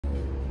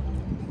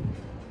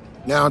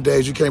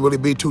Nowadays, you can't really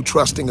be too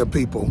trusting of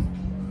people.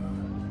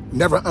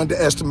 Never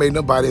underestimate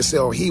nobody and say,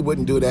 oh, he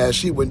wouldn't do that,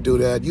 she wouldn't do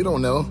that. You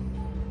don't know.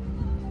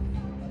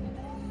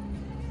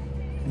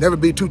 Never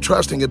be too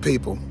trusting of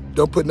people.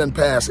 Don't put nothing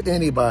past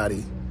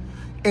anybody.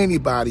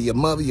 Anybody, your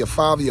mother, your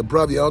father, your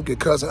brother, your uncle, your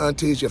cousin,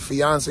 aunties, your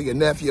fiance, your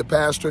nephew, your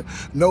pastor,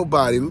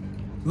 nobody.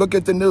 Look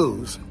at the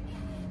news.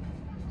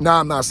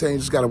 Now, I'm not saying you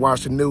just got to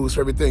watch the news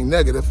for everything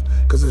negative,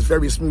 because there's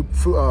very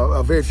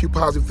few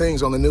positive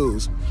things on the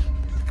news.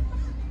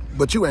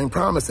 But you ain't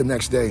promised the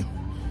next day.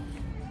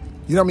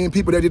 You know what I mean?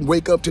 People that didn't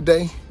wake up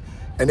today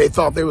and they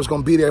thought they was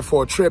going to be there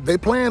for a trip. They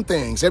plan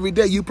things. Every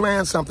day you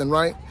plan something,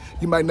 right?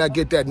 You might not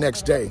get that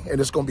next day, and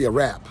it's going to be a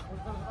wrap.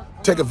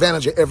 Take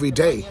advantage of every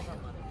day.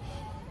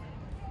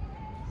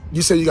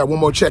 You say you got one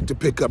more check to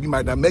pick up. You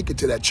might not make it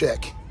to that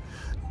check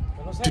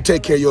to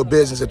take care of your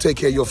business or take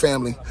care of your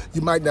family.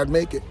 You might not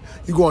make it.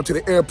 You going to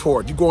the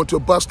airport. You going to a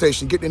bus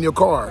station, getting in your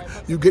car.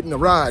 You getting a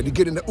ride. You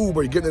getting the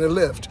Uber. You getting in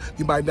the Lyft.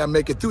 You might not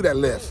make it through that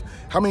Lyft.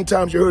 How many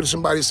times you heard of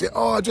somebody say,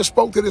 oh, I just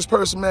spoke to this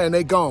person, man,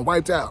 they gone,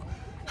 wiped out.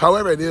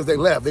 However it is, they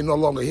left. They're no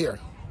longer here.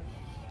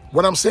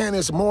 What I'm saying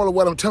is, the moral of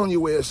what I'm telling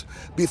you is,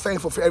 be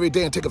thankful for every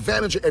day and take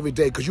advantage of every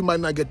day, because you might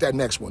not get that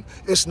next one.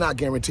 It's not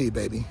guaranteed,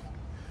 baby.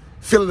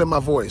 Feel it in my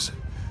voice.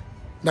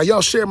 Now,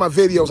 y'all share my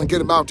videos and get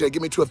them out there.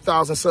 Get me to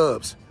 1,000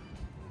 subs,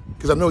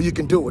 because I know you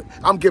can do it.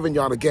 I'm giving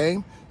y'all the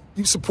game.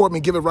 You support me,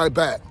 give it right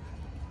back.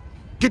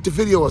 Get the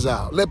videos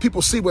out. Let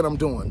people see what I'm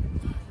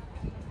doing.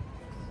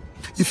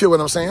 You feel what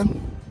I'm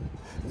saying?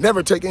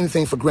 Never take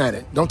anything for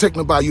granted. Don't take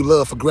nobody you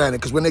love for granted,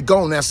 because when they're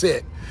gone, that's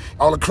it.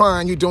 All the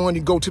crying you're doing,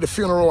 you go to the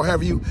funeral or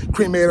have you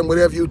cremate them,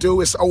 whatever you do,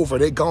 it's over.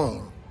 They're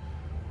gone.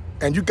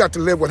 And you got to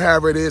live with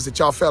however it is that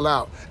y'all fell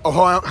out, or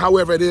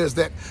however it is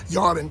that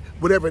y'all, and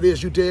whatever it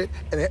is you did,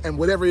 and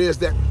whatever it is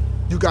that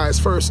you guys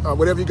first,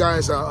 whatever you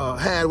guys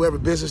had, whatever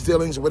business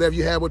dealings, or whatever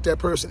you had with that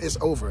person, it's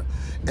over.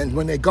 And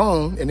when they're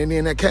gone, and they're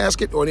in that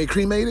casket, or they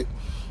cremated,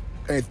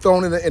 and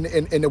thrown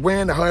in the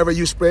wind, or however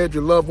you spread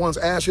your loved one's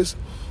ashes,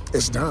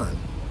 it's done.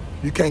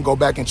 You can't go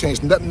back and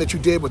change nothing that you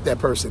did with that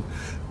person.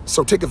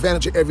 So take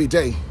advantage of every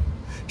day.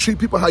 Treat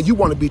people how you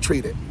want to be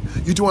treated.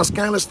 You doing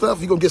scandalous stuff,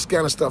 you're going to get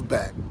scandalous stuff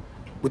back.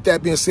 With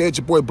that being said,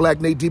 your boy Black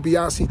Nate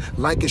DiBiase.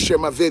 Like and share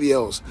my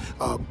videos.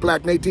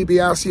 Black Nate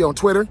DiBiase on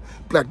Twitter.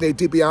 Black Nate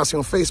DiBiase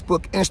on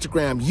Facebook,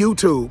 Instagram,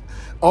 YouTube.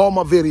 All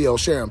my videos,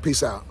 share them.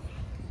 Peace out.